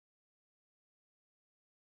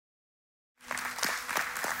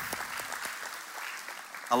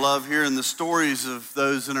I love hearing the stories of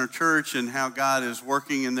those in our church and how God is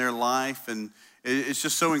working in their life. And it's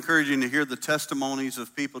just so encouraging to hear the testimonies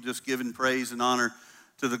of people just giving praise and honor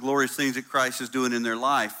to the glorious things that Christ is doing in their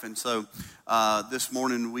life. And so this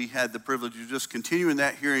morning we had the privilege of just continuing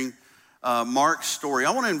that, hearing Mark's story.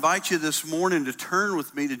 I want to invite you this morning to turn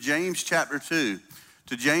with me to James chapter 2.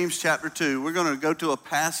 To James chapter 2. We're going to go to a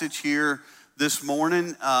passage here this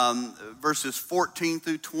morning, verses 14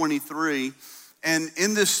 through 23. And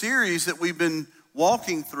in this series that we've been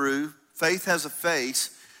walking through, Faith Has a Face,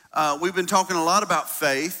 we've been talking a lot about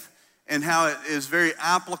faith and how it is very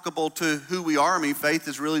applicable to who we are. I mean, faith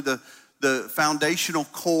is really the foundational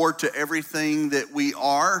core to everything that we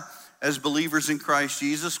are as believers in Christ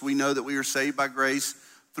Jesus. We know that we are saved by grace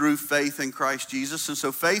through faith in Christ Jesus. And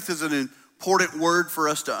so faith is an important word for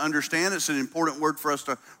us to understand. It's an important word for us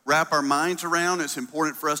to wrap our minds around. It's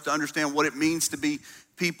important for us to understand what it means to be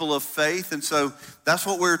people of faith. And so that's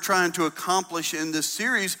what we're trying to accomplish in this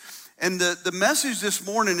series. And the message this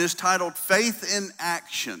morning is titled Faith in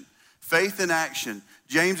Action. Faith in Action.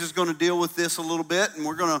 James is going to deal with this a little bit, and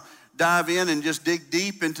we're going to dive in and just dig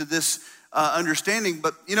deep into this understanding.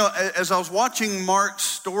 But, you know, as I was watching Mark's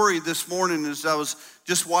story this morning, as I was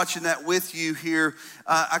just watching that with you here,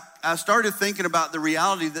 I started thinking about the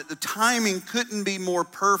reality that the timing couldn't be more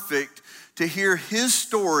perfect to hear his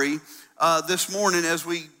story this morning as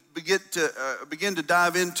we begin to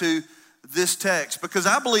dive into this text. Because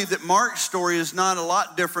I believe that Mark's story is not a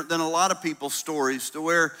lot different than a lot of people's stories, to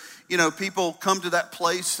where, you know, people come to that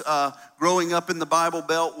place growing up in the Bible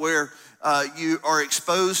Belt where you are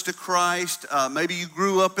exposed to Christ. Maybe you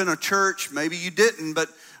grew up in a church, maybe you didn't, but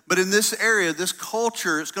in this area, this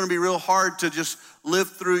culture, it's going to be real hard to just live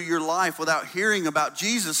through your life without hearing about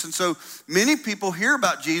Jesus. And so many people hear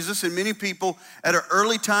about Jesus, and many people at an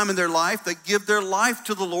early time in their life, they give their life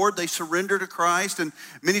to the Lord, they surrender to Christ, and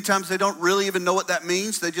many times they don't really even know what that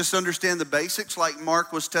means. They just understand the basics, like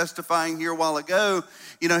Mark was testifying here a while ago.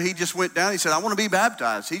 You know, he just went down, he said, I want to be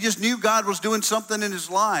baptized. He just knew God was doing something in his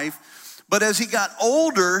life. But as he got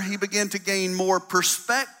older, he began to gain more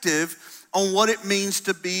perspective on what it means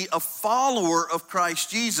to be a follower of Christ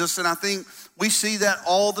Jesus. And I think we see that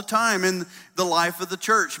all the time in the life of the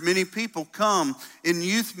church. Many people come in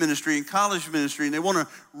youth ministry and college ministry, and they want to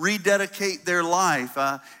rededicate their life.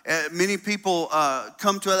 Many people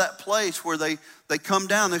come to that place where they come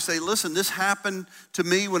down, they say, listen, this happened to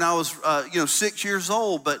me when I was 6 years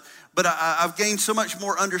old, but I've gained so much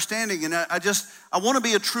more understanding, and I want to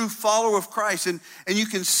be a true follower of Christ. And you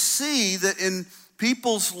can see that in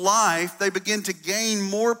people's life, they begin to gain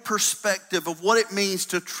more perspective of what it means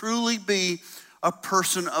to truly be a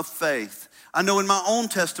person of faith. I know in my own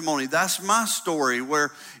testimony, that's my story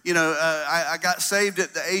where, I got saved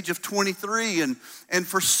at the age of 23. And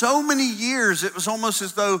for so many years, it was almost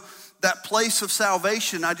as though that place of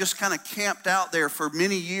salvation, I just kind of camped out there for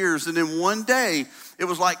many years. And then one day, it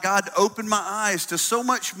was like God opened my eyes to so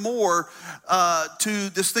much more to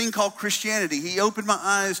this thing called Christianity. He opened my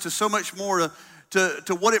eyes to so much more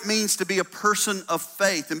to what it means to be a person of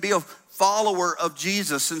faith and be a follower of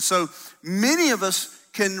Jesus. And so many of us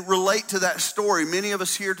can relate to that story. Many of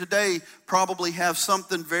us here today probably have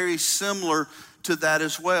something very similar to that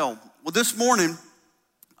as well. Well, this morning,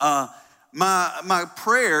 my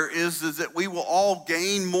prayer is that we will all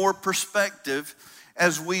gain more perspective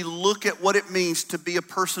as we look at what it means to be a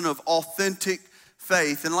person of authentic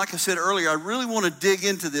faith. And like I said earlier, I really want to dig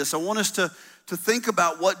into this. I want us to think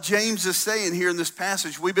about what James is saying here in this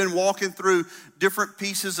passage. We've been walking through different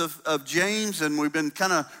pieces of James, and we've been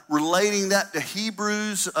kind of relating that to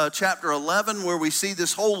Hebrews chapter 11, where we see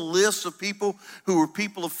this whole list of people who were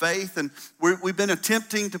people of faith. And we've been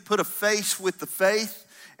attempting to put a face with the faith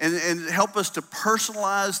and help us to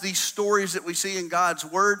personalize these stories that we see in God's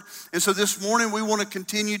word. And so this morning we want to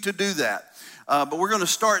continue to do that. But we're going to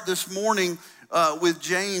start this morning with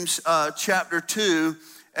James chapter 2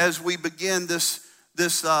 as we begin this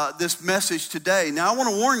message today. Now, I want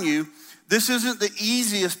to warn you, this isn't the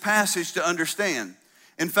easiest passage to understand.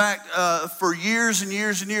 In fact, for years and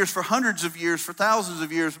years and years, for hundreds of years, for thousands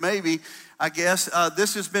of years maybe, I guess,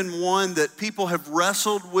 this has been one that people have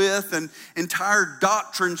wrestled with, and entire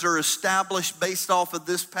doctrines are established based off of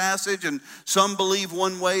this passage, and some believe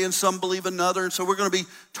one way and some believe another. And so we're going to be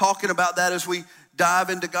talking about that as we dive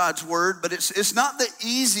into God's word. But it's not the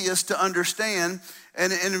easiest to understand.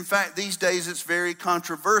 And in fact, these days it's very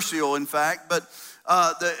controversial, in fact. But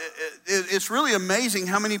it's really amazing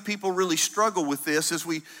how many people really struggle with this as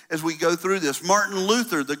we go through this. Martin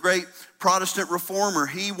Luther, the great Protestant reformer,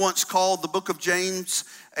 he once called the book of James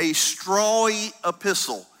a strawy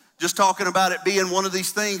epistle. just talking about it being one of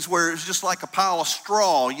these things where it's just like a pile of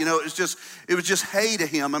straw. You know, it was just hay to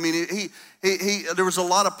him. I mean, there was a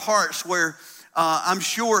lot of parts where I'm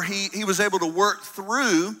sure he was able to work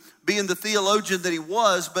through being the theologian that he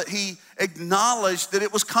was, but he acknowledged that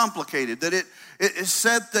it was complicated, that it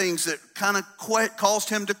said things that kind of caused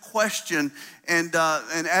him to question. And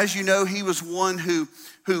as you know, he was one who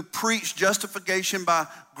preached justification by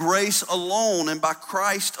grace alone and by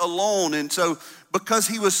Christ alone. And so because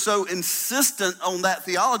he was so insistent on that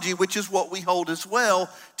theology, which is what we hold as well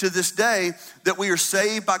to this day, that we are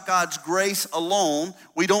saved by God's grace alone.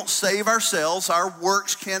 We don't save ourselves. Our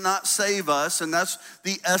works cannot save us. And that's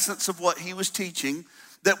the essence of what he was teaching.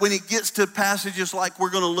 That when it gets to passages like we're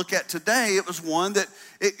going to look at today, it was one that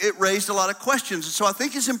it raised a lot of questions. And so I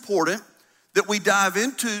think it's important that we dive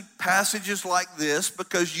into passages like this,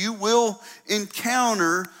 because you will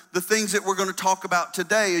encounter the things that we're going to talk about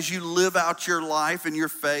today as you live out your life and your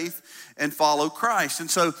faith and follow Christ.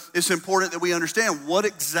 And so it's important that we understand what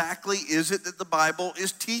exactly is it that the Bible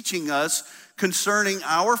is teaching us concerning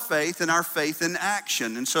our faith and our faith in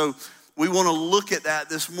action. And so we want to look at that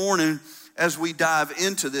this morning as we dive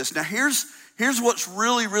into this. Now here's what's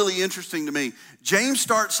really, really interesting to me. James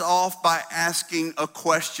starts off by asking a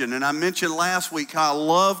question. And I mentioned last week how I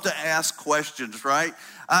love to ask questions, right?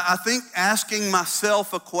 I think asking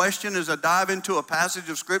myself a question as I dive into a passage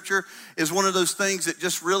of Scripture is one of those things that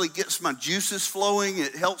just really gets my juices flowing.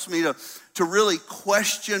 It helps me to really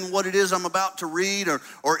question what it is I'm about to read,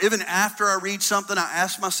 or even after I read something, I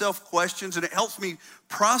ask myself questions, and it helps me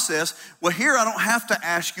process. Well, here I don't have to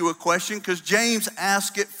ask you a question because James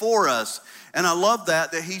asked it for us. And I love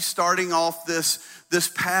that he's starting off this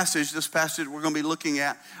passage we're going to be looking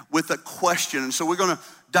at with a question. And so we're going to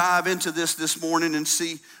dive into this morning and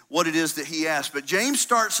see what it is that he asked. But James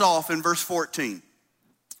starts off in verse 14.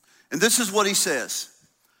 And this is what he says.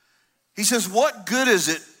 He says, "What good is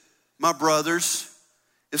it, my brothers,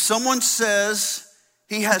 if someone says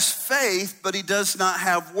he has faith but he does not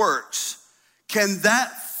have works? Can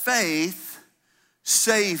that faith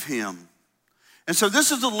save him?" And so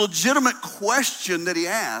this is a legitimate question that he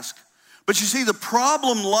asked. But you see, the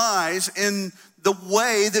problem lies in the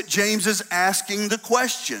way that James is asking the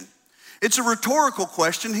question. It's a rhetorical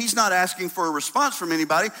question. He's not asking for a response from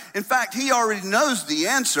anybody. In fact, he already knows the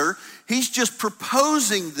answer. He's just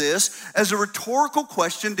proposing this as a rhetorical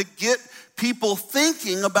question to get people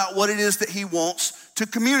thinking about what it is that he wants to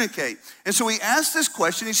communicate. And so he asks this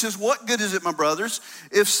question. He says, "What good is it, my brothers,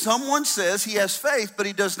 if someone says he has faith but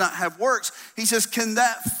he does not have works?" He says, "Can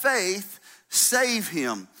that faith save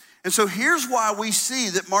him?" And so here's why we see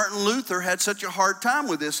that Martin Luther had such a hard time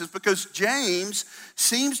with this, is because James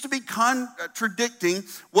seems to be contradicting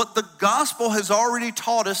what the gospel has already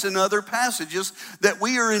taught us in other passages, that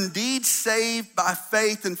we are indeed saved by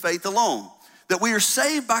faith and faith alone, that we are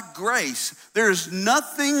saved by grace. There is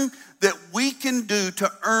nothing that we can do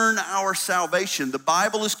to earn our salvation. The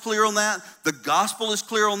Bible is clear on that. The gospel is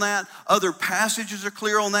clear on that. Other passages are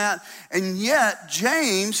clear on that. And yet,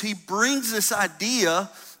 James, he brings this idea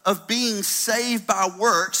of being saved by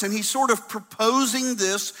works, and he's sort of proposing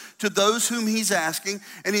this to those whom he's asking.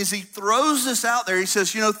 And as he throws this out there, he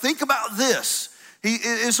says, think about this.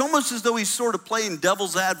 It's almost as though he's sort of playing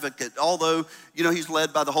devil's advocate, although, he's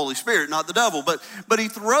led by the Holy Spirit, not the devil. But he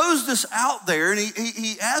throws this out there, and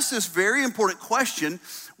he asks this very important question,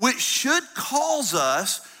 which should cause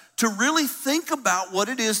us to really think about what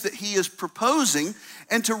it is that he is proposing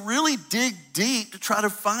and to really dig deep to try to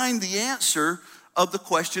find the answer of the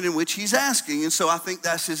question in which he's asking. And so I think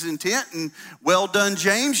that's his intent. And well done,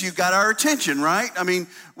 James, you got our attention, right? I mean,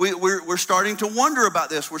 we're starting to wonder about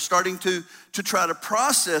this. We're starting to try to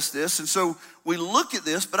process this. And so we look at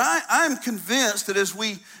this, but I'm convinced that as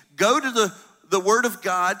we go to the Word of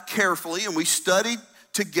God carefully and we study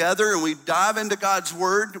together and we dive into God's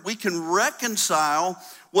Word, we can reconcile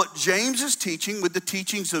what James is teaching with the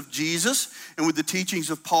teachings of Jesus and with the teachings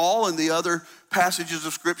of Paul and the other passages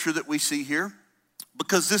of Scripture that we see here.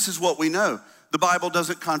 Because this is what we know. The Bible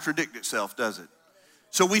doesn't contradict itself, does it?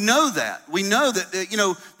 So we know that. We know that,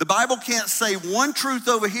 the Bible can't say one truth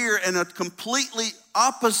over here and a completely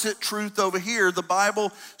opposite truth over here. The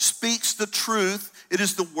Bible speaks the truth. It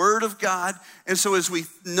is the Word of God. And so as we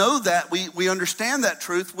know that, we understand that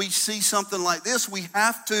truth, we see something like this, we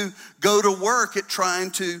have to go to work at trying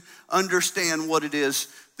to understand what it is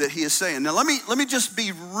that he is saying. Now let me just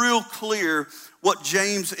be real clear what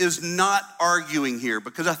James is not arguing here,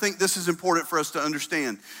 because I think this is important for us to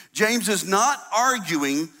understand. James is not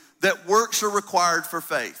arguing that works are required for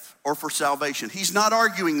faith or for salvation. He's not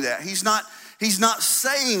arguing that. He's not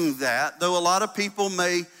saying that, though a lot of people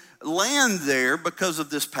may land there because of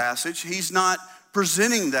this passage. He's not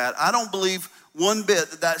presenting that. I don't believe one bit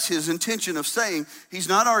that that's his intention of saying. He's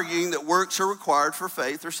not arguing that works are required for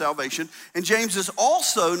faith or salvation. And James is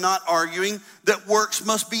also not arguing that works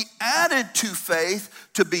must be added to faith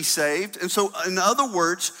to be saved. And so, in other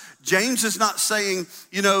words, James is not saying,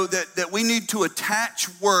 that we need to attach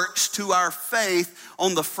works to our faith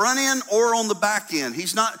on the front end or on the back end.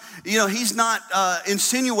 He's not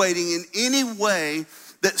insinuating in any way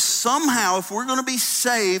that somehow, if we're going to be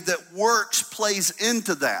saved, that works plays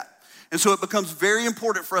into that. And so it becomes very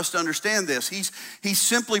important for us to understand this. He's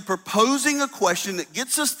simply proposing a question that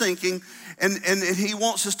gets us thinking, and he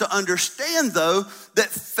wants us to understand, though, that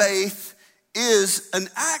faith is an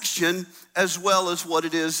action as well as what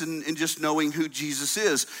it is in just knowing who Jesus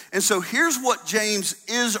is. And so here's what James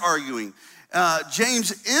is arguing.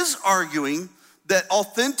 James is arguing that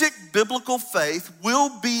authentic biblical faith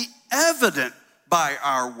will be evident by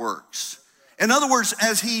our works. In other words,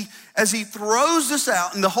 as he throws this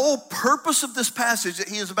out, and the whole purpose of this passage that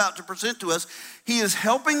he is about to present to us, he is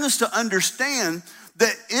helping us to understand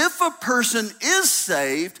that if a person is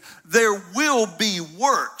saved, there will be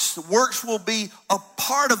works. The works will be a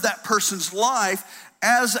part of that person's life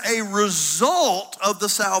as a result of the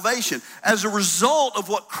salvation, as a result of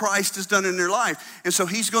what Christ has done in their life. And so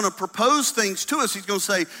he's going to propose things to us. He's going to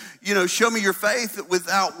say, show me your faith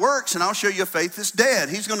without works, and I'll show you a faith that's dead.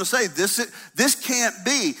 He's going to say, this can't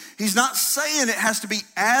be. He's not saying it has to be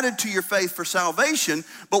added to your faith for salvation,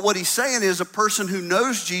 but what he's saying is a person who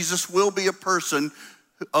knows Jesus will be a person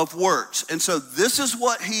of works. And so this is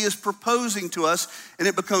what he is proposing to us, and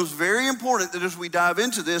it becomes very important that as we dive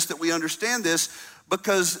into this, that we understand this,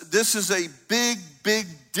 because this is a big, big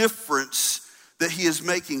difference that he is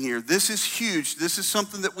making here. This is huge. This is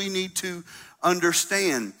something that we need to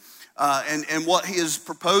understand. And what he is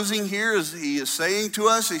proposing here is he is saying to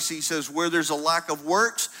us, he says, where there's a lack of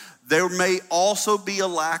works, there may also be a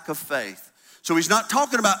lack of faith. So he's not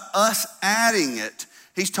talking about us adding it.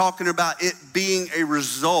 He's talking about it being a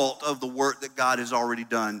result of the work that God has already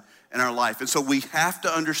done in our life. And so we have to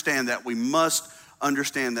understand that. We must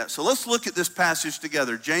understand that. So let's look at this passage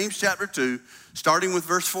together. James chapter 2, starting with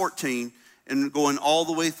verse 14 and going all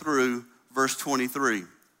the way through verse 23.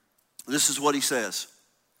 This is what he says.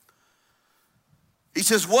 He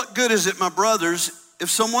says, "What good is it, my brothers,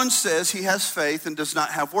 if someone says he has faith and does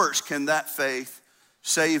not have works? Can that faith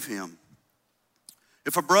save him?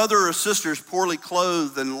 If a brother or a sister is poorly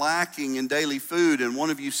clothed and lacking in daily food, and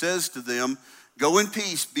one of you says to them, 'Go in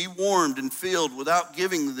peace, be warmed and filled,' without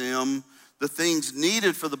giving them the things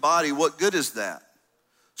needed for the body, what good is that?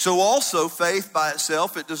 So also faith by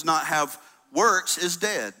itself, it does not have works, is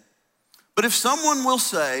dead. But if someone will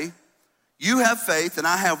say, 'You have faith and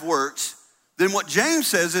I have works,' then what James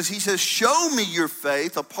says is, he says, 'Show me your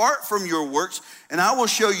faith apart from your works, and I will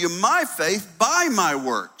show you my faith by my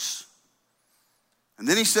works.' And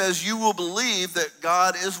then he says, 'You will believe that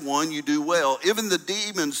God is one, you do well. Even the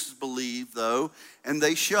demons believe, though, and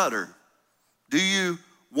they shudder. Do you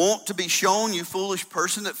want to be shown, you foolish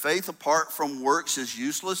person, that faith apart from works is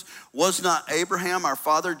useless? Was not Abraham, our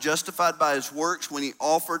father, justified by his works when he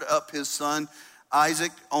offered up his son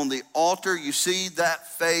Isaac on the altar?' You see,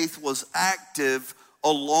 that faith was active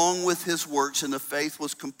along with his works, and the faith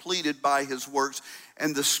was completed by his works.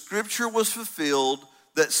 And the scripture was fulfilled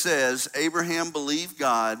that says, 'Abraham believed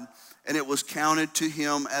God, and it was counted to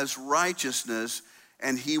him as righteousness,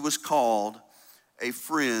 and he was called a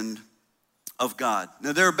friend of God.'"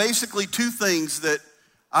 Now, there are basically two things that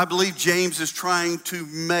I believe James is trying to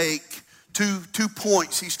make, two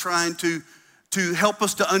points he's trying to help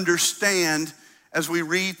us to understand as we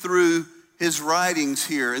read through his writings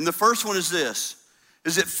here. And the first one is this,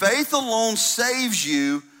 is that faith alone saves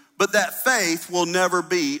you, but that faith will never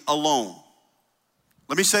be alone.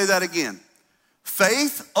 Let me say that again.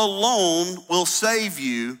 Faith alone will save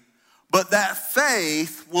you, but that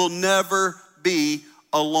faith will never be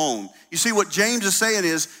alone. You see, what James is saying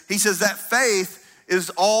is, he says that faith is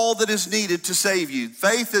all that is needed to save you.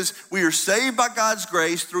 Faith is, we are saved by God's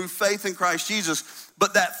grace through faith in Christ Jesus.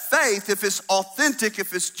 But that faith, if it's authentic,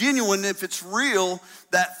 if it's genuine, if it's real,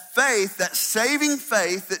 that faith, that saving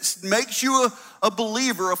faith that makes you a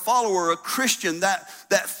believer, a follower, a Christian, that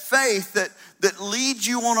faith that leads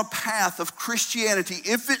you on a path of Christianity,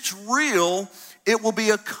 if it's real, it will be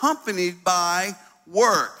accompanied by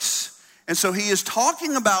works. And so he is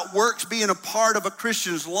talking about works being a part of a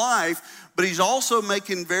Christian's life, but he's also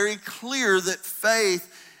making very clear that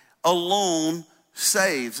faith alone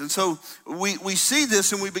saves. And so we see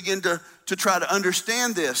this and we begin to try to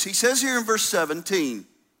understand this. He says here in verse 17,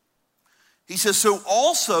 He says, so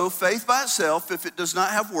also faith by itself, if it does not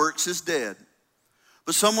have works, is dead.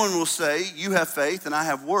 But someone will say, you have faith and I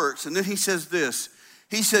have works. And then he says this.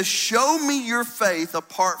 He says, show me your faith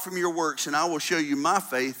apart from your works, and I will show you my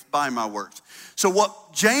faith by my works. So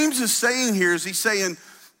what James is saying here is he's saying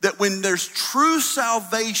that when there's true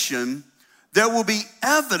salvation, there will be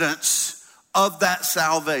evidence of that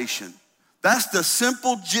salvation. That's the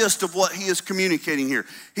simple gist of what he is communicating here.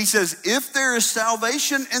 He says, if there is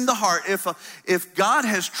salvation in the heart, if God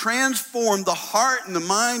has transformed the heart and the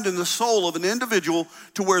mind and the soul of an individual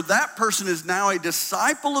to where that person is now a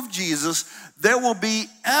disciple of Jesus, there will be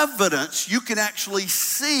evidence. You can actually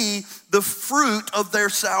see the fruit of their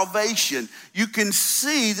salvation. You can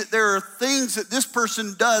see that there are things that this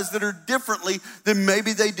person does that are differently than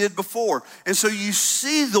maybe they did before. And so you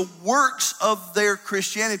see the works of their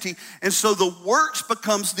Christianity. And so the works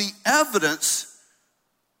becomes the evidence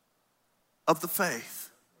of the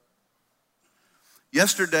faith.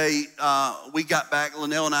 Yesterday, we got back,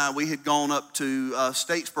 Linnell and I, we had gone up to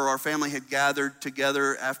Statesboro. Our family had gathered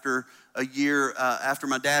together after a year after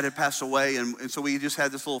my dad had passed away. And so we just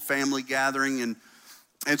had this little family gathering.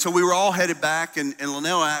 And so we were all headed back. And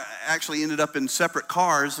Linnell actually ended up in separate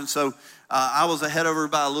cars. And so I was ahead of her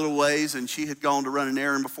by a little ways. And she had gone to run an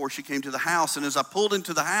errand before she came to the house. And as I pulled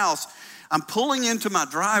into the house, I'm pulling into my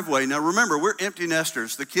driveway. Now remember, we're empty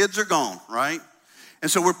nesters. The kids are gone, right?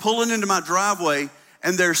 And so we're pulling into my driveway.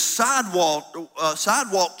 And there's sidewalk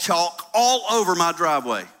chalk all over my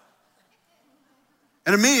driveway.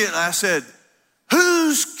 And immediately I said,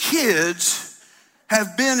 whose kids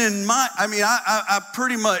have been in my, I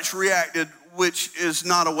pretty much reacted, which is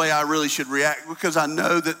not a way I really should react because I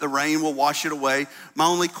know that the rain will wash it away. My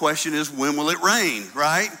only question is, when will it rain,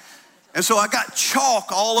 right? And so I got chalk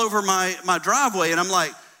all over my driveway, and I'm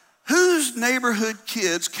like, whose neighborhood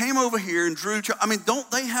kids came over here and drew chalk? Don't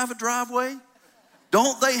they have a driveway?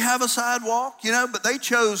 Don't they have a sidewalk? But they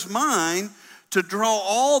chose mine to draw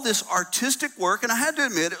all this artistic work, and I had to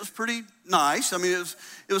admit it was pretty nice.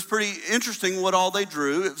 It was pretty interesting what all they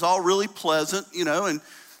drew. It was all really pleasant,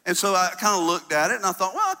 and so I kind of looked at it and I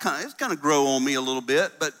thought, well, it's kind of grow on me a little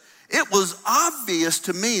bit, but it was obvious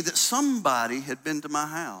to me that somebody had been to my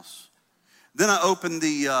house. Then I opened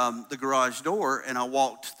the garage door and I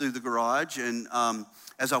walked through the garage, and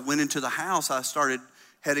as I went into the house, I started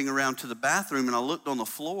heading around to the bathroom, and I looked on the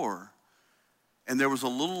floor. And there was a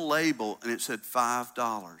little label, and it said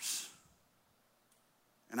 $5.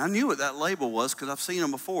 And I knew what that label was because I've seen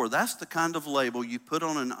them before. That's the kind of label you put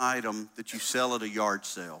on an item that you sell at a yard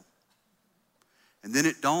sale. And then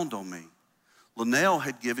it dawned on me. Linnell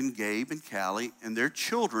had given Gabe and Callie and their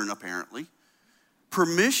children, apparently,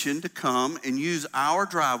 permission to come and use our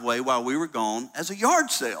driveway while we were gone as a yard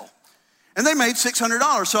sale. And they made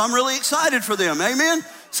 $600, so I'm really excited for them, amen?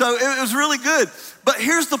 So it was really good. But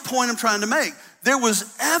here's the point I'm trying to make. There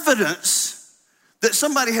was evidence that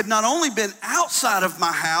somebody had not only been outside of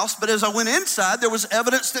my house, but as I went inside, there was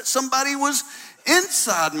evidence that somebody was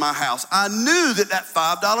inside my house. I knew that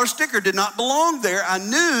 $5 sticker did not belong there. I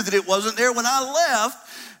knew that it wasn't there when I left.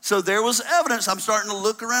 So there was evidence. I'm starting to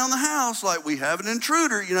look around the house like we have an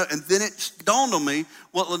intruder, and then it dawned on me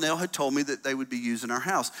what Linnell had told me that they would be using our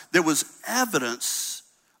house. There was evidence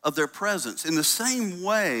of their presence. In the same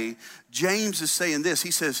way, James is saying this. He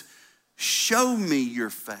says, show me your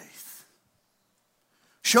faith.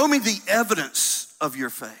 Show me the evidence of your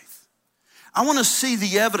faith. I want to see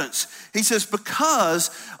the evidence. He says, because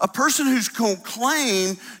a person who's going to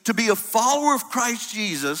claim to be a follower of Christ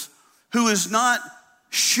Jesus, who is not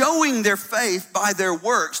showing their faith by their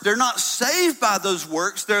works. They're not saved by those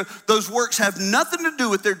works. Those works have nothing to do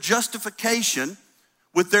with their justification,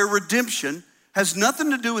 with their redemption, has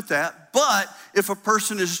nothing to do with that. But if a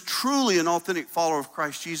person is truly an authentic follower of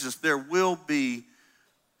Christ Jesus, there will be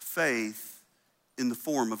faith in the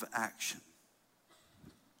form of action.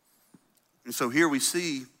 And so here we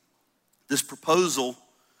see this proposal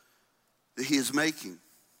that he is making.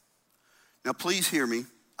 Now please hear me.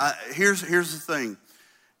 Here's the thing.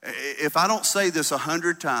 If I don't say this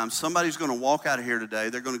 100 times, somebody's going to walk out of here today.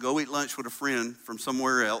 They're going to go eat lunch with a friend from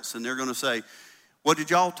somewhere else, and they're going to say, what did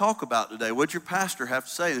y'all talk about today? What did your pastor have to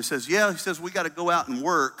say? And he says, we got to go out and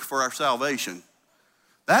work for our salvation.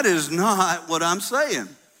 That is not what I'm saying.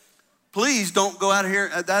 Please don't go out of here.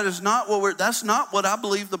 That's not what I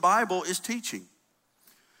believe the Bible is teaching.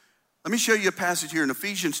 Let me show you a passage here in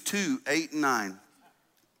Ephesians 2, 8 and 9.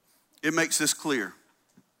 It makes this clear.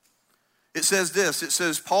 It says this, it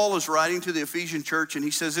says, Paul is writing to the Ephesian church, and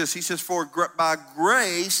he says this, he says, for by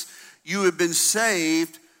grace you have been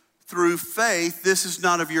saved through faith. This is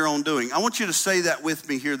not of your own doing. I want you to say that with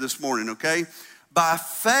me here this morning, okay?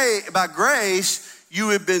 By grace, you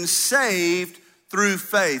have been saved through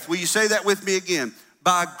faith. Will you say that with me again?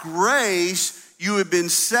 By grace, you have been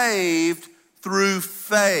saved through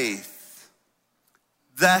faith.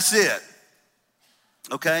 That's it.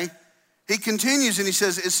 Okay? He continues and he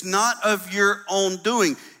says, it's not of your own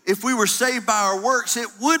doing. If we were saved by our works, it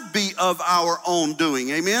would be of our own doing.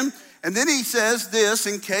 Amen? And then he says this,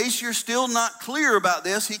 in case you're still not clear about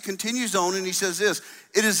this, he continues on and he says this,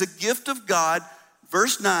 it is a gift of God,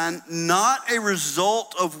 verse 9, not a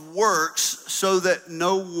result of works so that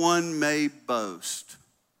no one may boast.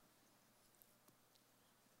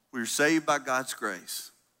 We're saved by God's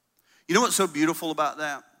grace. You know what's so beautiful about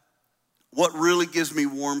that? What really gives me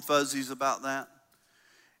warm fuzzies about that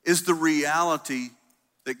is the reality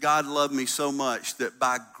that God loved me so much that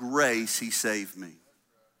by grace he saved me.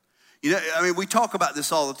 You know, I mean, we talk about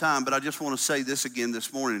this all the time, but I just want to say this again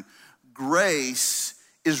this morning. Grace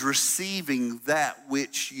is receiving that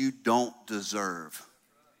which you don't deserve.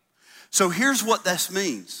 So here's what this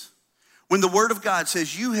means. When the Word of God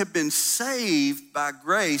says you have been saved by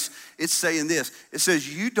grace, it's saying this. It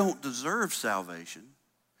says you don't deserve salvation.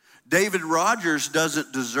 David Rogers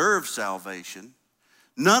doesn't deserve salvation.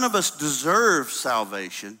 None of us deserve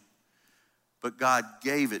salvation, but God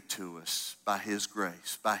gave it to us by his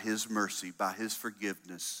grace, by his mercy, by his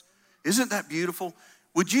forgiveness. Isn't that beautiful?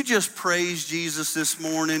 Would you just praise Jesus this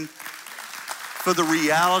morning for the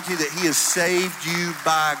reality that he has saved you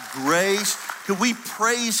by grace? Could we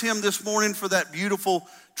praise him this morning for that beautiful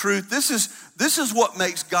truth? This is what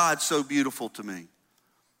makes God so beautiful to me.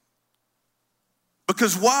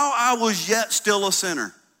 Because while I was yet still a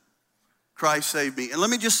sinner, Christ saved me. And let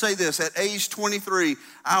me just say this, at age 23,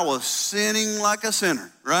 I was sinning like a sinner,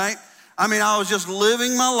 right? I mean, I was just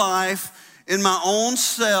living my life in my own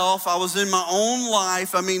self. I was in my own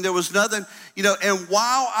life. I mean, there was nothing, and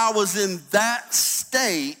while I was in that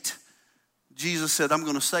state, Jesus said, I'm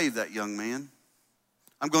going to save that young man.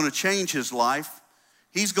 I'm going to change his life.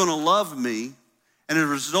 He's going to love me. And as a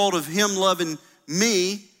result of him loving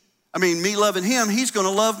me, me loving him, he's going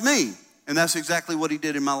to love me. And that's exactly what he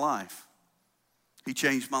did in my life. He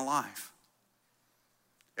changed my life.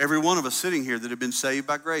 Every one of us sitting here that have been saved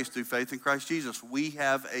by grace through faith in Christ Jesus, we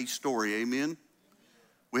have a story, amen?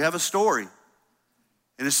 We have a story.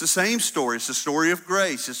 And it's the same story. It's the story of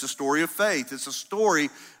grace. It's the story of faith. It's a story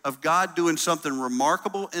of God doing something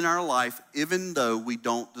remarkable in our life, even though we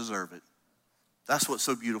don't deserve it. That's what's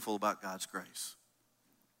so beautiful about God's grace.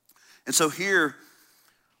 And so here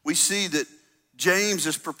we see that James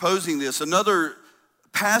is proposing this. Another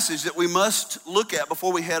passage that we must look at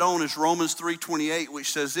before we head on is Romans 3:28,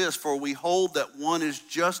 which says this, for we hold that one is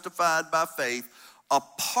justified by faith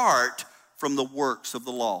apart from the works of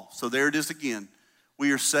the law. So there it is again.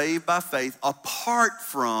 We are saved by faith apart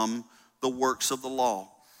from the works of the law.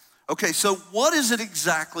 Okay, so what is it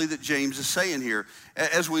exactly that James is saying here?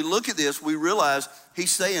 As we look at this, we realize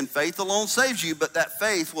he's saying faith alone saves you, but that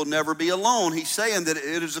faith will never be alone. He's saying that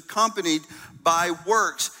it is accompanied by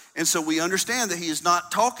works. And so we understand that he is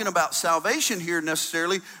not talking about salvation here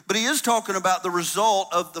necessarily, but he is talking about the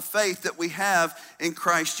result of the faith that we have in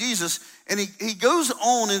Christ Jesus. And he goes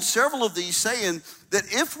on in several of these saying that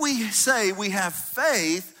if we say we have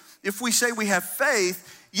faith,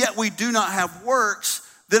 yet we do not have works,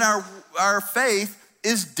 then our faith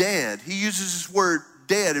is dead. He uses this word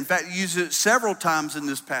dead. In fact, he uses it several times in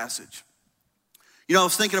this passage. I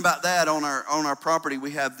was thinking about that on our property.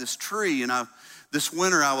 We have this tree, and this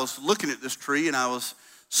winter I was looking at this tree, and I was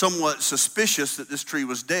somewhat suspicious that this tree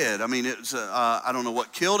was dead. It was I don't know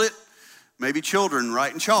what killed it. Maybe children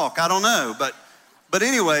writing chalk. I don't know, but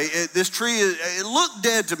anyway, this tree it looked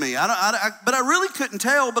dead to me. But I really couldn't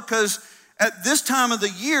tell because at this time of the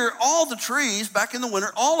year, all the trees back in the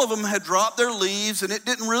winter, all of them had dropped their leaves, and it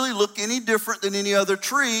didn't really look any different than any other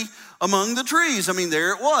tree among the trees.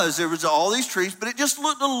 There it was. There was all these trees, but it just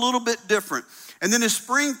looked a little bit different. And then as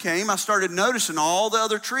spring came, I started noticing all the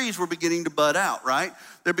other trees were beginning to bud out, right?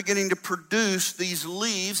 They're beginning to produce these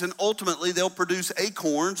leaves, and ultimately they'll produce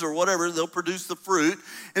acorns or whatever. They'll produce the fruit.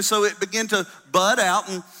 And so it began to bud out,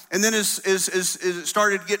 and then as it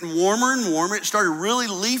started getting warmer and warmer, it started really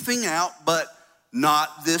leafing out, but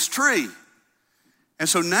not this tree. And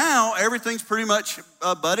so now everything's pretty much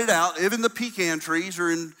budded out. Even the pecan trees are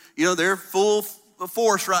in, they're full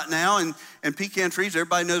force right now, and pecan trees,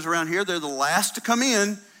 everybody knows around here, they're the last to come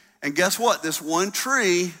in. And guess what? This one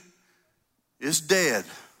tree is dead.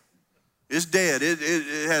 It's dead. It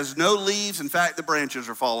has no leaves. In fact, the branches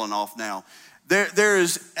are falling off now. There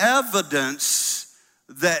is evidence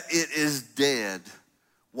that it is dead.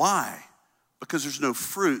 Why? because there's no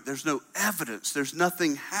fruit, there's no evidence, there's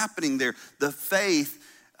nothing happening there. The faith,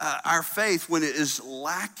 our faith, when it is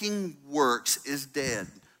lacking works, is dead.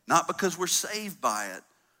 Not because we're saved by it,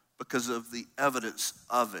 because of the evidence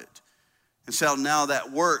of it. And so now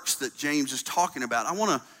that works that James is talking about, I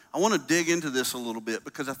want to dig into this a little bit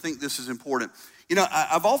because I think this is important. You know,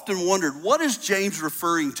 I've often wondered, what is James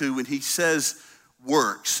referring to when he says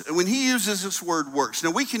works? And when he uses this word works,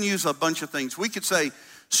 now we can use a bunch of things. We could say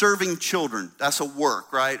serving children, that's a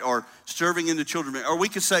work, right? Or serving in the children. Or we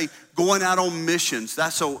could say going out on missions,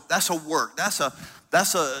 that's a work. That's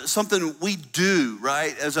something we do,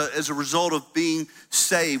 right, as a result of being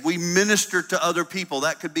saved. We minister to other people.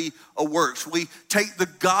 That could be a works. We take the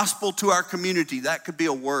gospel to our community. That could be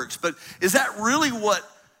a works. But is that really what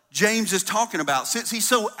James is talking about? Since he's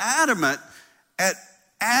so adamant at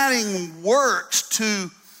adding works to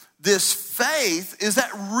this faith, is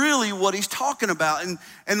that really what he's talking about?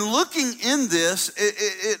 And looking in this,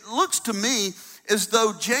 it looks to me as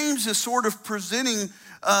though James is sort of presenting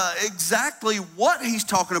exactly what he's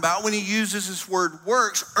talking about when he uses this word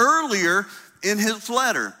works earlier in his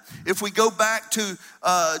letter. If we go back to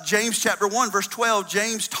James chapter 1, verse 12,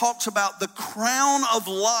 James talks about the crown of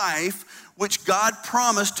life which God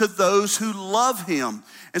promised to those who love him.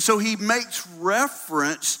 And so he makes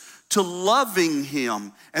reference to loving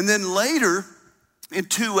him. And then later in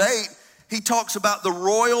 2:8, he talks about the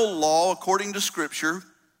royal law according to Scripture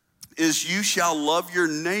is you shall love your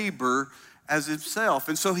neighbor as himself.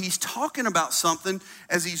 And so he's talking about something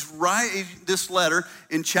as he's writing this letter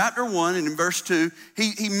in chapter 1 and in verse 2.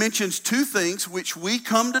 He mentions two things which we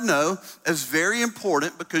come to know as very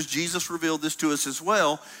important because Jesus revealed this to us as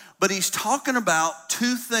well. But he's talking about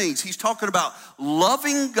two things. He's talking about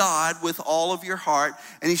loving God with all of your heart,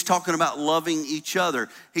 and he's talking about loving each other.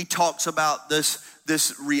 He talks about this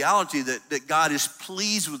reality that God is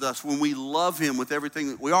pleased with us when we love him with everything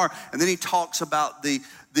that we are. And then he talks about the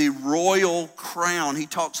royal crown. He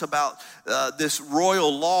talks about this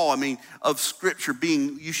royal law, of Scripture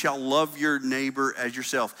being, you shall love your neighbor as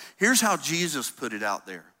yourself. Here's how Jesus put it out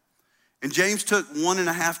there. And James took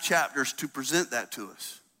 1.5 chapters to present that to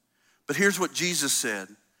us. But here's what Jesus said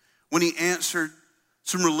when he answered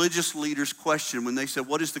some religious leaders' question when they said,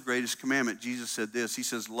 what is the greatest commandment? Jesus said this. He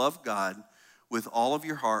says, love God with all of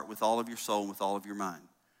your heart, with all of your soul, and with all of your mind.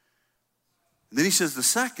 And then he says the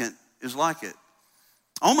second is like it.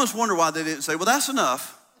 I almost wonder why they didn't say, well, that's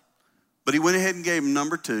enough. But he went ahead and gave them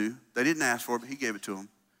number 2. They didn't ask for it, but he gave it to them.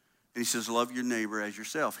 And he says, love your neighbor as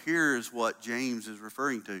yourself. Here is what James is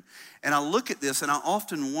referring to. And I look at this and I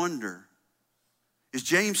often wonder, is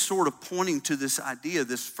James sort of pointing to this idea,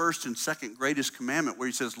 this first and second greatest commandment where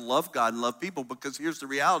he says, love God and love people? Because here's the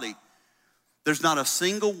reality. There's not a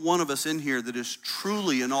single one of us in here that is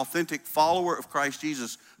truly an authentic follower of Christ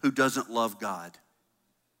Jesus who doesn't love God.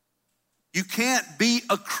 You can't be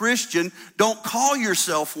a Christian. Don't call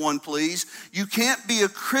yourself one, please. You can't be a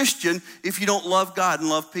Christian if you don't love God and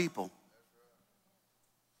love people.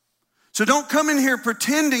 So don't come in here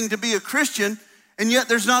pretending to be a Christian and yet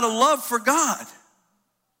there's not a love for God.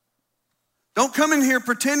 Don't come in here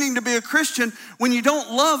pretending to be a Christian when you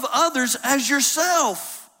don't love others as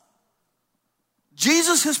yourself.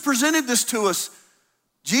 Jesus has presented this to us.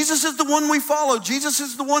 Jesus is the one we follow. Jesus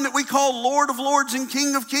is the one that we call Lord of Lords and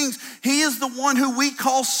King of Kings. He is the one who we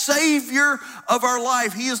call Savior of our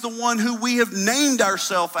life. He is the one who we have named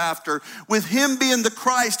ourselves after, with him being the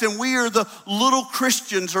Christ, and we are the little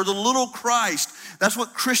Christians or the little Christ. That's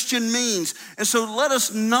what Christian means. And so let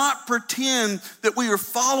us not pretend that we are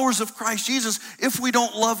followers of Christ Jesus if we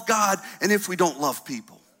don't love God and if we don't love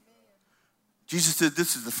people. Jesus said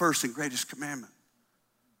this is the first and greatest commandment.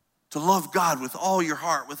 To love God with all your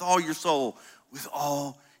heart, with all your soul, with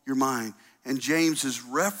all your mind. And James is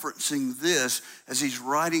referencing this as he's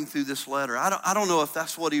writing through this letter. I don't know if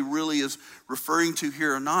that's what he really is referring to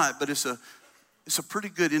here or not, but it's a pretty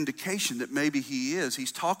good indication that maybe he is.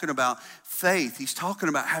 He's talking about faith. He's talking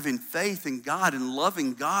about having faith in God and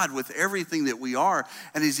loving God with everything that we are.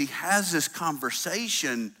 And as he has this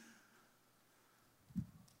conversation,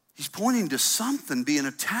 he's pointing to something being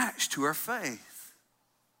attached to our faith.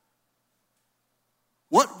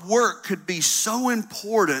 What work could be so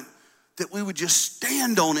important that we would just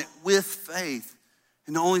stand on it with faith?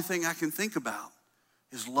 And the only thing I can think about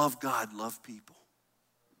is love God, love people.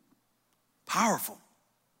 Powerful.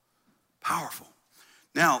 Powerful.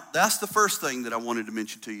 Now, that's the first thing that I wanted to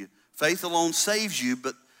mention to you. Faith alone saves you,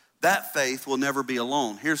 but that faith will never be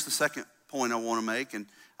alone. Here's the second point I want to make, and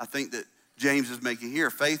I think that James is making here.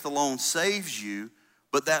 Faith alone saves you,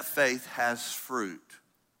 but that faith has fruit.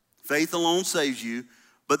 Faith alone saves you,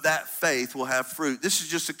 but that faith will have fruit. This is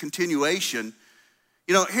just a continuation.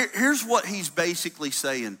 You know, here's what he's basically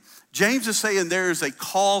saying. James is saying there is a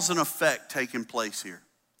cause and effect taking place here.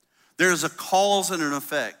 There is a cause and an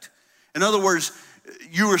effect. In other words,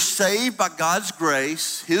 you were saved by God's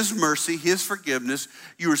grace, his mercy, his forgiveness.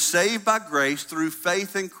 You were saved by grace through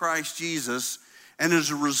faith in Christ Jesus. And as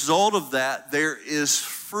a result of that, there is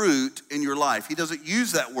fruit in your life. He doesn't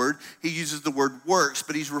use that word. He uses the word works,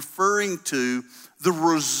 but he's referring to the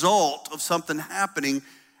result of something happening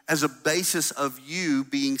as a basis of you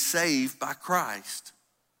being saved by Christ.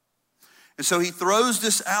 And so he throws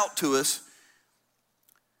this out to us.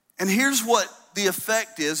 And here's what the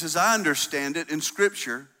effect is, as I understand it in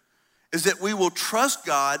Scripture, is that we will trust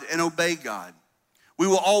God and obey God. We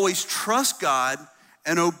will always trust God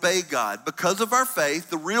and obey God. Because of our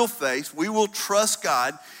faith, the real faith, we will trust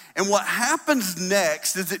God. And what happens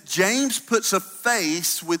next is that James puts a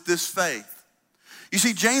face with this faith. You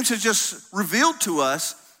see, James has just revealed to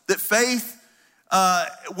us that faith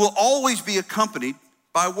will always be accompanied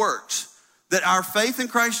by works. That our faith in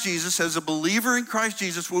Christ Jesus, as a believer in Christ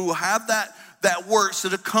Jesus, we will have that works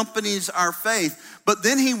that accompanies our faith. But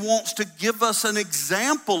then he wants to give us an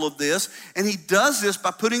example of this, and he does this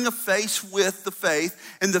by putting a face with the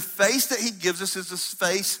faith, and the face that he gives us is the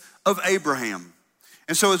face of Abraham.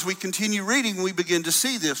 And so as we continue reading, we begin to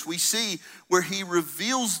see this. We see where he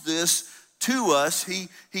reveals this to us.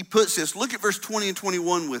 He puts this. Look at verse 20 and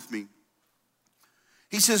 21 with me.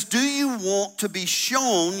 He says, do you want to be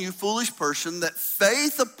shown, you foolish person, that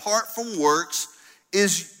faith apart from works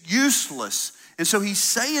is useless? And so he's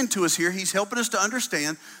saying to us here, he's helping us to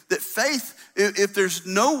understand that faith, if there's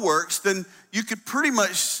no works, then you could pretty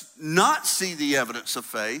much not see the evidence of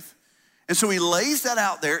faith. And so he lays that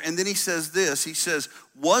out there, and then he says this. He says,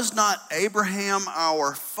 was not Abraham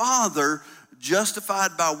our father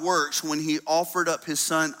justified by works when he offered up his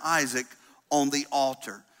son Isaac on the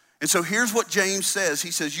altar? And so here's what James says.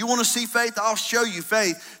 He says, you want to see faith? I'll show you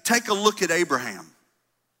faith. Take a look at Abraham.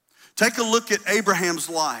 Take a look at Abraham's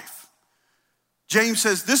life. James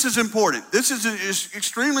says this is important. This is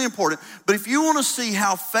extremely important. But if you want to see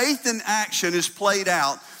how faith in action is played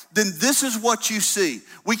out, then this is what you see.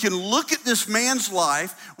 We can look at this man's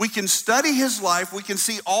life. We can study his life. We can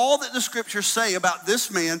see all that the scriptures say about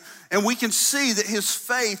this man. And we can see that his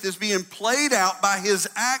faith is being played out by his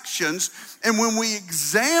actions. And when we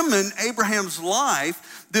examine Abraham's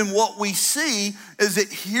life, then what we see is that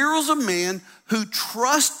here is a man who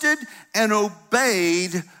trusted and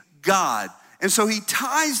obeyed God. And so he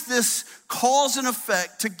ties this cause and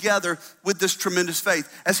effect together with this tremendous faith.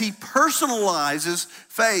 As he personalizes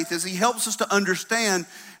faith, as he helps us to understand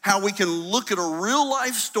how we can look at a real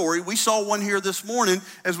life story. We saw one here this morning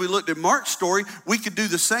as we looked at Mark's story. We could do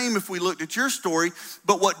the same if we looked at your story.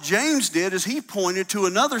 But what James did is he pointed to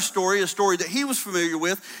another story, a story that he was familiar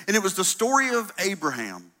with, and it was the story of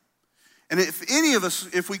Abraham. And if any of us,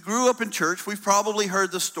 if we grew up in church, we've probably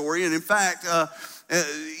heard the story. And in fact,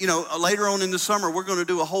 later on in the summer, we're going to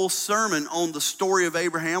do a whole sermon on the story of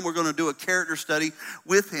Abraham. We're going to do a character study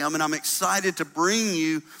with him, and I'm excited to bring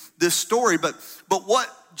you this story. But what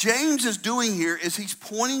James is doing here is he's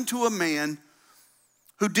pointing to a man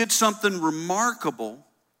who did something remarkable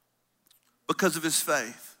because of his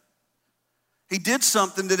faith. He did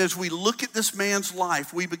something that as we look at this man's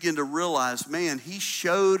life, we begin to realize, man, he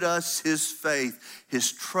showed us his faith, his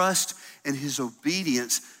trust, and his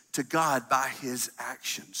obedience to God by his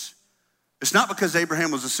actions. It's not because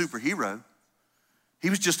Abraham was a superhero. He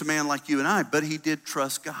was just a man like you and I, but he did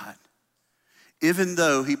trust God, even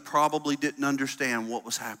though he probably didn't understand what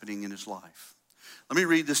was happening in his life. Let me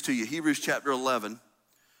read this to you. Hebrews chapter 11,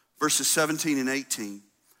 verses 17 and 18.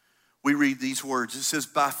 We read these words. It says,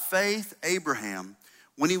 by faith, Abraham,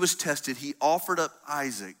 when he was tested, he offered up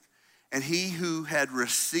Isaac, and he who had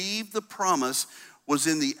received the promise was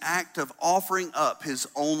in the act of offering up his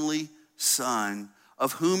only son,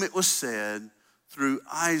 of whom it was said, through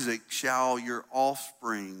Isaac shall your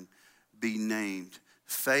offspring be named.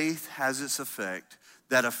 Faith has its effect.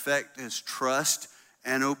 That effect is trust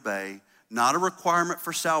and obey. Not a requirement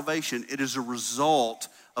for salvation. It is a result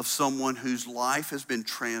of someone whose life has been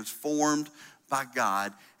transformed by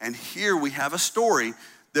God. And here we have a story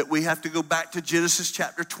that we have to go back to Genesis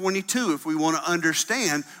chapter 22 if we want to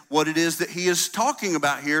understand what it is that he is talking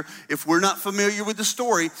about here. If we're not familiar with the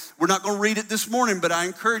story, we're not going to read it this morning, but I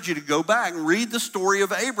encourage you to go back and read the story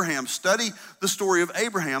of Abraham. Study the story of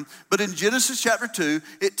Abraham. But in Genesis chapter 2,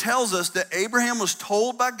 it tells us that Abraham was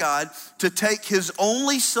told by God to take his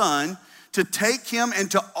only son, to take him and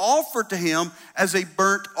to offer to him as a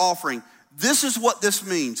burnt offering. This is what this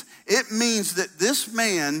means. It means that this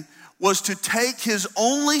man was to take his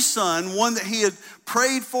only son, one that he had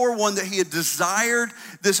prayed for, one that he had desired,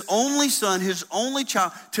 this only son, his only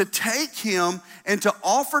child, to take him and to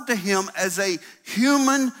offer to him as a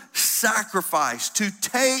human sacrifice, to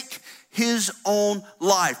take his own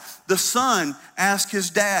life. The son asked his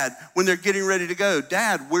dad when they're getting ready to go,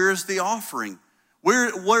 "Dad, where's the offering?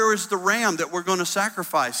 Where is the ram that we're going to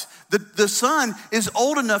sacrifice?" The son is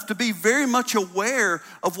old enough to be very much aware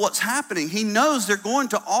of what's happening. He knows they're going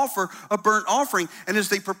to offer a burnt offering. And as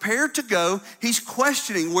they prepare to go, he's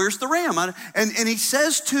questioning, where's the ram? And he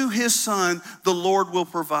says to his son, "The Lord will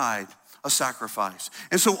provide a sacrifice."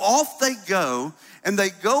 And so off they go, and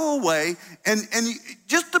they go away, and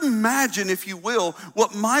just imagine, if you will,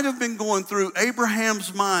 what might have been going through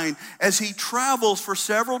Abraham's mind as he travels for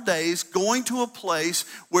several days, going to a place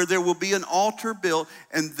where there will be an altar built,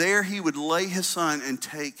 and there he would lay his son and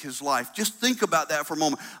take his life. Just think about that for a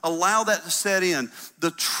moment. Allow that to set in.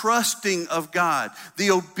 The trusting of God,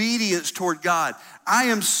 the obedience toward God. I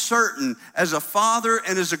am certain, as a father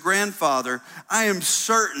and as a grandfather, I am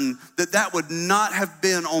certain that that would not have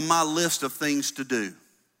been on my list of things to do.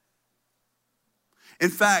 In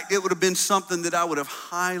fact, it would have been something that I would have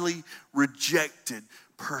highly rejected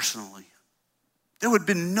personally. There would have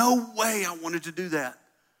been no way I wanted to do that.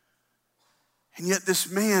 And yet this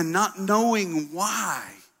man, not knowing why,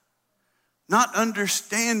 not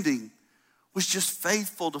understanding, was just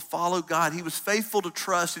faithful to follow God. He was faithful to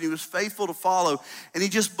trust, and he was faithful to follow. And he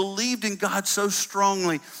just believed in God so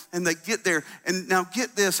strongly. And they get there. And now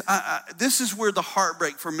get this. This is where the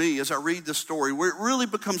heartbreak for me as I read the story, where it really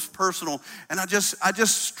becomes personal. And I just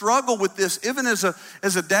struggle with this, even as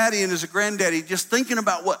a daddy and as a granddaddy, just thinking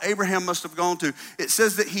about what Abraham must have gone through. It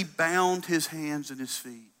says that he bound his hands and his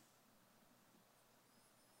feet.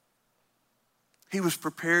 He was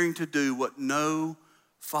preparing to do what no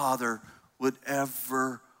father would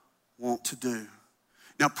ever want to do.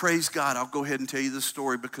 Now, praise God, I'll go ahead and tell you this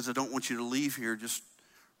story because I don't want you to leave here just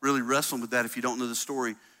really wrestling with that if you don't know the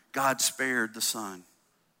story. God spared the son.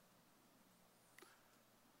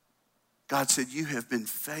 God said, "You have been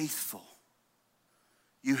faithful.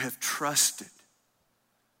 You have trusted.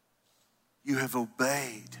 You have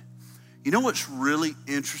obeyed." You know what's really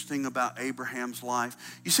interesting about Abraham's life?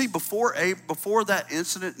 You see, before that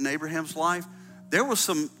incident in Abraham's life, there were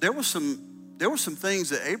some things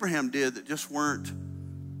that Abraham did that just weren't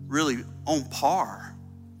really on par.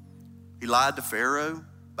 He lied to Pharaoh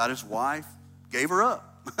about his wife, gave her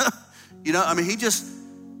up.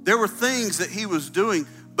 There were things that he was doing,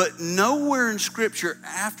 but nowhere in Scripture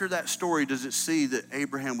after that story does it see that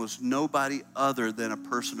Abraham was nobody other than a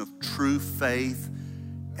person of true faith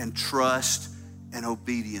and trust and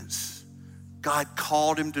obedience. God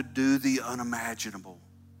called him to do the unimaginable.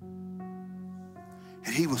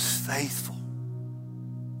 And he was faithful.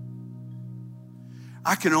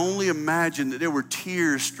 I can only imagine that there were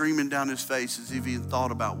tears streaming down his face as if he had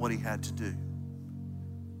thought about what he had to do.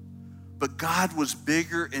 But God was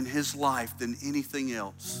bigger in his life than anything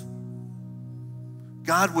else.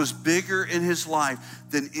 God was bigger in his life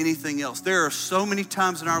than anything else. There are so many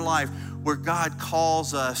times in our life where God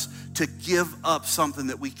calls us to give up something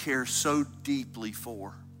that we care so deeply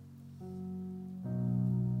for.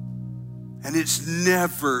 And it's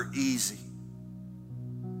never easy.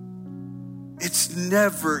 It's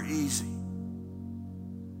never easy.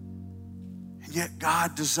 And yet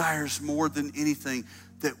God desires more than anything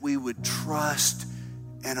that we would trust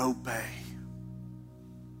and obey.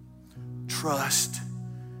 Trust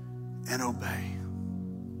and obey.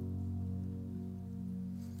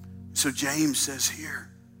 So James says here,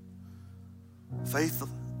 faith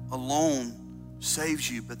alone saves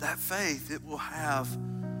you, but that faith, it will have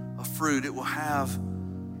a fruit. It will have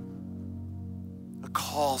a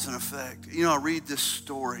cause and effect. You know, I read this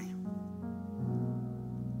story.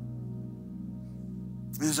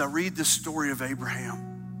 And as I read this story of Abraham,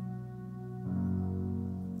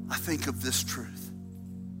 I think of this truth.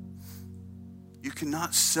 You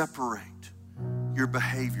cannot separate your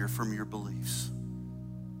behavior from your beliefs.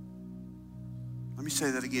 Let me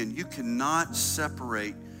say that again. You cannot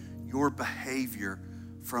separate your behavior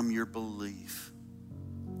from your belief.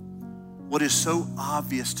 What is so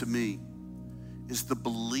obvious to me is the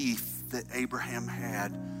belief that Abraham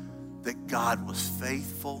had that God was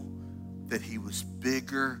faithful, that he was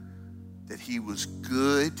bigger, that he was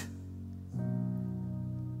good.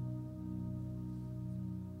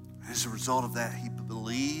 As a result of that, he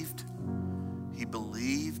believed,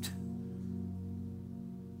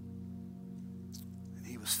 and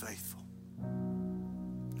he was faithful.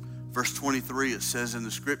 Verse 23, it says, "And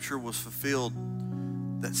the scripture was fulfilled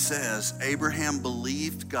that says, Abraham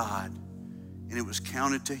believed God, and it was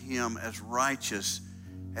counted to him as righteous,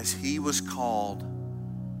 as he was called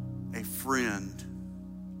a friend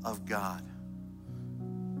of God.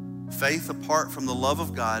 Faith apart from the love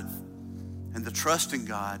of God and the trust in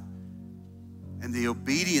God and the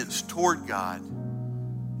obedience toward God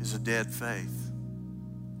is a dead faith.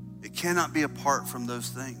 It cannot be apart from those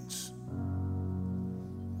things.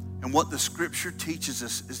 And what the scripture teaches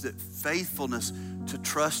us is that faithfulness to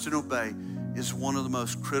trust and obey is one of the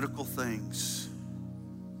most critical things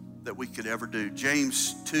that we could ever do.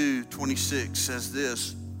 James 2:26 says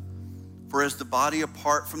this, "For as the body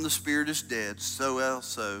apart from the spirit is dead, so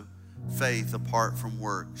also faith apart from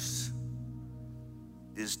works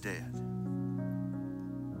is dead."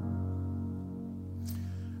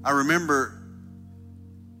 I remember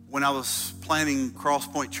when I was planning Cross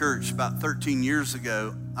Point Church about 13 years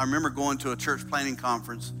ago, I remember going to a church planning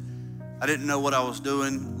conference. I didn't know what I was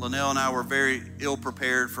doing. Linnell and I were very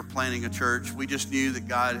ill-prepared for planning a church. We just knew that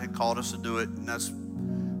God had called us to do it, and that's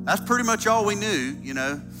pretty much all we knew, you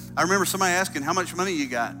know. I remember somebody asking, "How much money you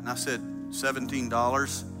got?" And I said,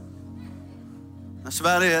 $17. That's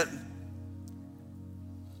about it.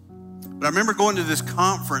 But I remember going to this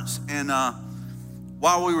conference, and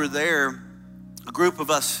while we were there, a group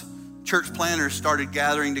of us church planners started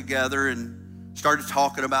gathering together and started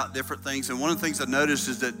talking about different things. And one of the things I noticed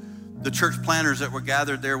is that the church planners that were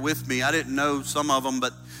gathered there with me, I didn't know some of them,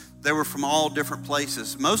 but they were from all different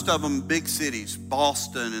places. Most of them big cities,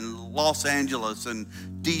 Boston and Los Angeles and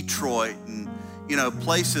Detroit, and, you know,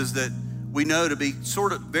 places that we know to be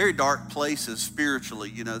sort of very dark places spiritually.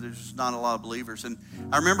 You know, there's not a lot of believers. And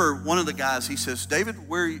I remember one of the guys, he says, "David,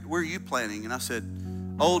 where are you planning?" And I said,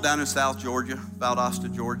 "Oh, down in South Georgia,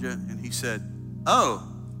 Valdosta, Georgia." And he said, "Oh,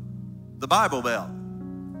 the Bible Belt.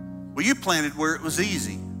 Well, you planted where it was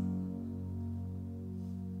easy."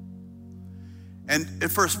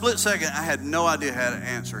 And for a split second, I had no idea how to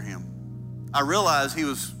answer him. I realized he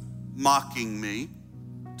was mocking me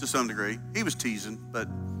to some degree. He was teasing, but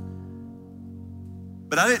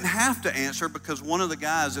I didn't have to answer, because one of the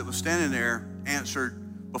guys that was standing there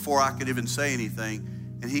answered before I could even say anything.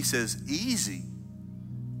 And he says, "Easy."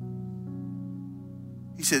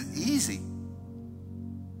 He said, "Easy."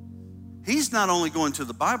 He's not only going to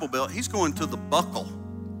the Bible Belt, he's going to the buckle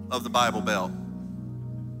of the Bible Belt.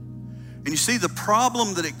 And you see, the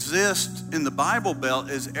problem that exists in the Bible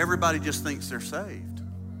Belt is everybody just thinks they're saved.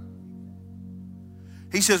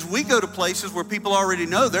 He says, we go to places where people already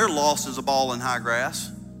know they're lost as a ball in high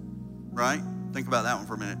grass, right? Think about that one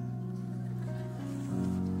for a minute.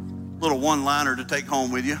 Little one-liner to take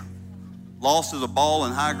home with you. Lost as a ball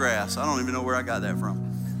in high grass. I don't even know where I got that from.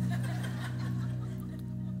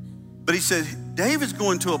 But he said, David's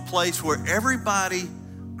going to a place where everybody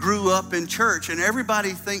grew up in church and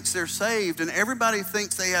everybody thinks they're saved and everybody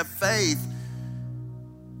thinks they have faith.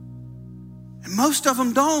 And most of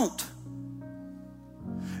them don't.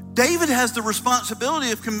 David has the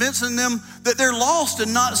responsibility of convincing them that they're lost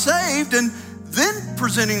and not saved, and then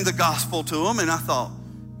presenting the gospel to them. And I thought,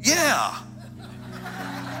 yeah,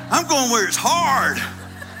 I'm going where it's hard.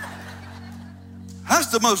 That's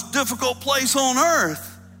the most difficult place on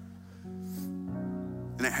earth.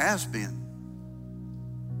 And it has been.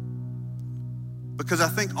 Because I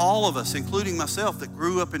think all of us, including myself, that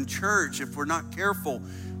grew up in church, if we're not careful,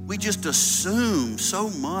 we just assume so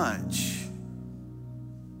much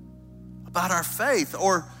about our faith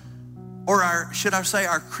or our, should I say,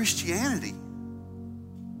 our Christianity,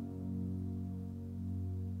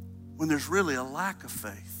 when there's really a lack of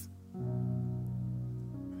faith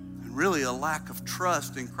and really a lack of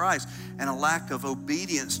trust in Christ and a lack of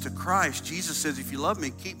obedience to Christ. Jesus says, if you love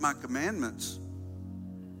me, keep my commandments.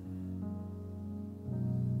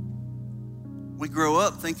 We grow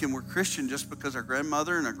up thinking we're Christian just because our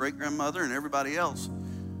grandmother and our great-grandmother and everybody else.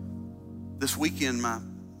 This weekend, my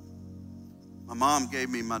mom gave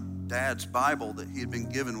me my dad's Bible that he had been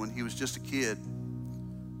given when he was just a kid.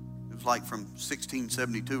 It was like from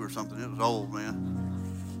 1672 or something. It was old, man.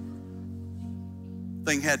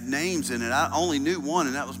 Thing had names in it. I only knew one,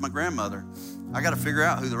 and that was my grandmother. I got to figure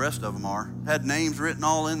out who the rest of them are. Had names written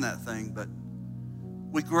all in that thing. But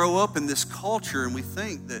we grow up in this culture, and we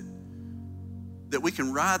think that we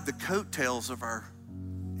can ride the coattails of our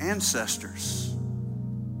ancestors.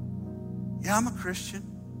 Yeah, I'm a Christian.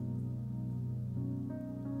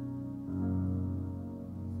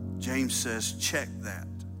 James says, check that.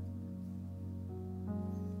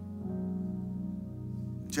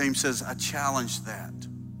 James says, I challenge that.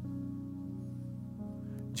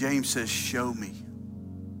 James says, show me.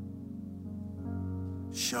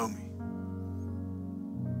 Show me.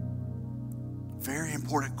 Very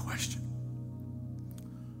important question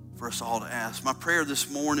for us all to ask. My prayer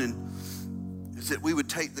this morning is that we would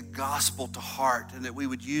take the gospel to heart and that we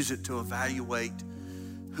would use it to evaluate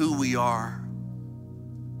who we are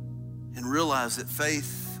and realize that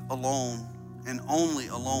faith alone and only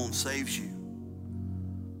alone saves you,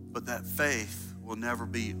 but that faith will never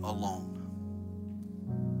be alone.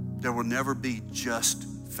 There will never be just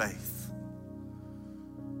faith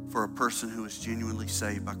for a person who is genuinely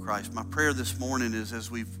saved by Christ. My prayer this morning is,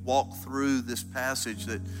 as we've walked through this passage,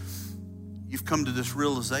 that you've come to this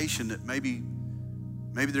realization that maybe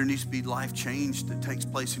there needs to be life change that takes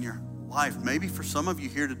place in your life. Maybe for some of you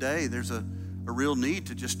here today, there's a real need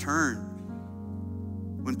to just turn.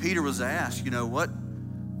 When Peter was asked, what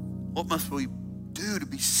must we do to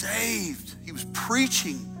be saved? He was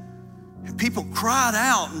preaching, and people cried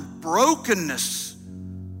out in brokenness.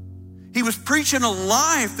 He was preaching a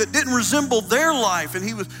life that didn't resemble their life, and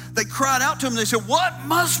they cried out to him. They said, "What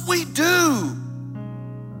must we do?"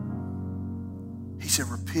 He said,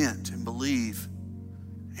 "Repent and believe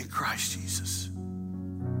in Christ Jesus."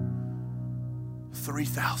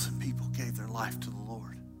 3,000 people gave their life to the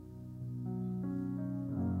Lord.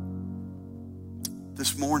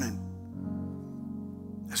 This morning,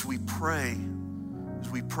 as we pray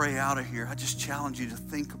out of here, I just challenge you to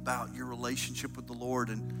think about your relationship with the Lord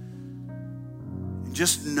and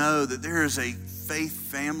just know that there is a faith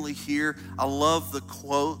family here. I love the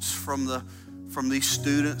quotes from these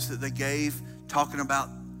students that they gave, talking about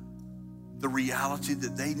the reality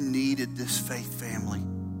that they needed this faith family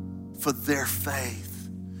for their faith.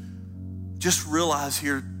 Just realize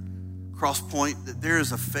here, Cross Point, that there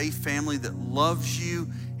is a faith family that loves you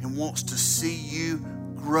and wants to see you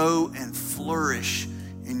grow and flourish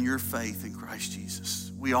in your faith in Christ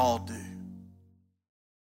Jesus. We all do.